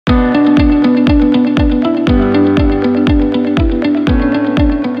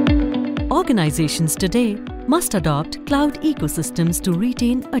Organizations today must adopt cloud ecosystems to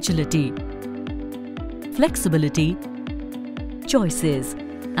retain agility, flexibility, choices,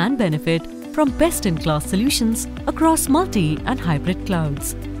 and benefit from best-in-class solutions across multi- and hybrid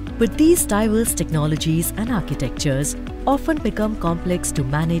clouds. But these diverse technologies and architectures often become complex to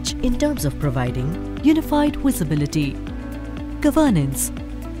manage in terms of providing unified visibility, governance,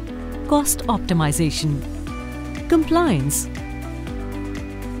 cost optimization, compliance,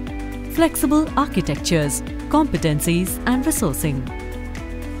 flexible architectures, competencies, and resourcing.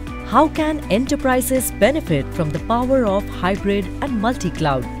 How can enterprises benefit from the power of hybrid and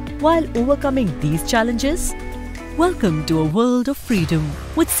multi-cloud while overcoming these challenges? Welcome to a world of freedom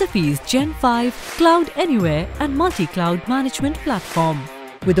with Sify's Gen 5 Cloud Anywhere and Multi-Cloud Management Platform.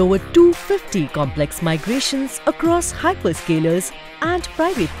 With over 250 complex migrations across hyperscalers and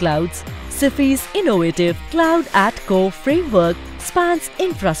private clouds, Sify's innovative Cloud at Core framework spans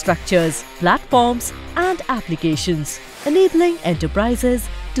infrastructures, platforms, and applications, enabling enterprises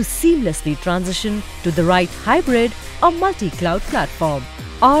to seamlessly transition to the right hybrid or multi-cloud platform.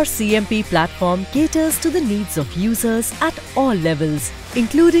 Our CMP platform caters to the needs of users at all levels,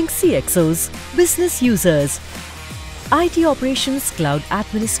 including CXOs, business users, IT operations cloud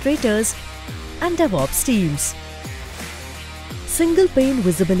administrators, and DevOps teams. Single pane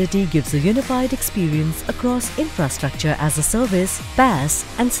visibility gives a unified experience across infrastructure as a service, PaaS,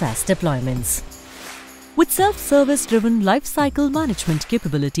 and SaaS deployments. With self-service driven lifecycle management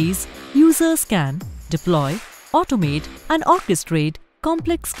capabilities, users can deploy, automate, and orchestrate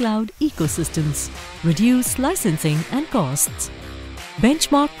complex cloud ecosystems, reduce licensing and costs,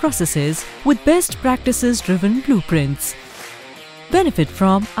 benchmark processes with best practices driven blueprints, benefit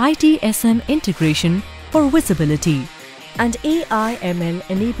from ITSM integration for visibility, and AI/ML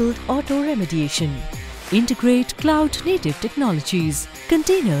enabled auto remediation. Integrate cloud native technologies,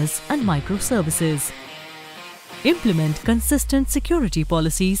 containers, and microservices. Implement consistent security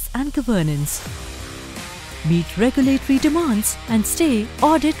policies and governance. Meet regulatory demands and stay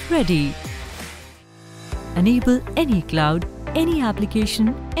audit ready. Enable any cloud, any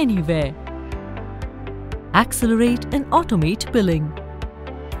application, anywhere. Accelerate and automate billing.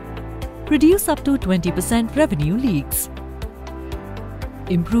 Reduce up to 20% revenue leaks.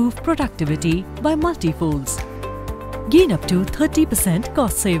 Improve productivity by multifolds. Gain up to 30%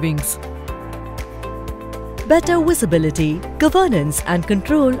 cost savings. Better visibility, governance, and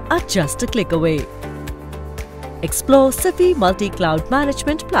control are just a click away. Explore Sify Multi-Cloud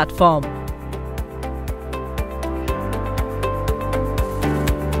Management Platform.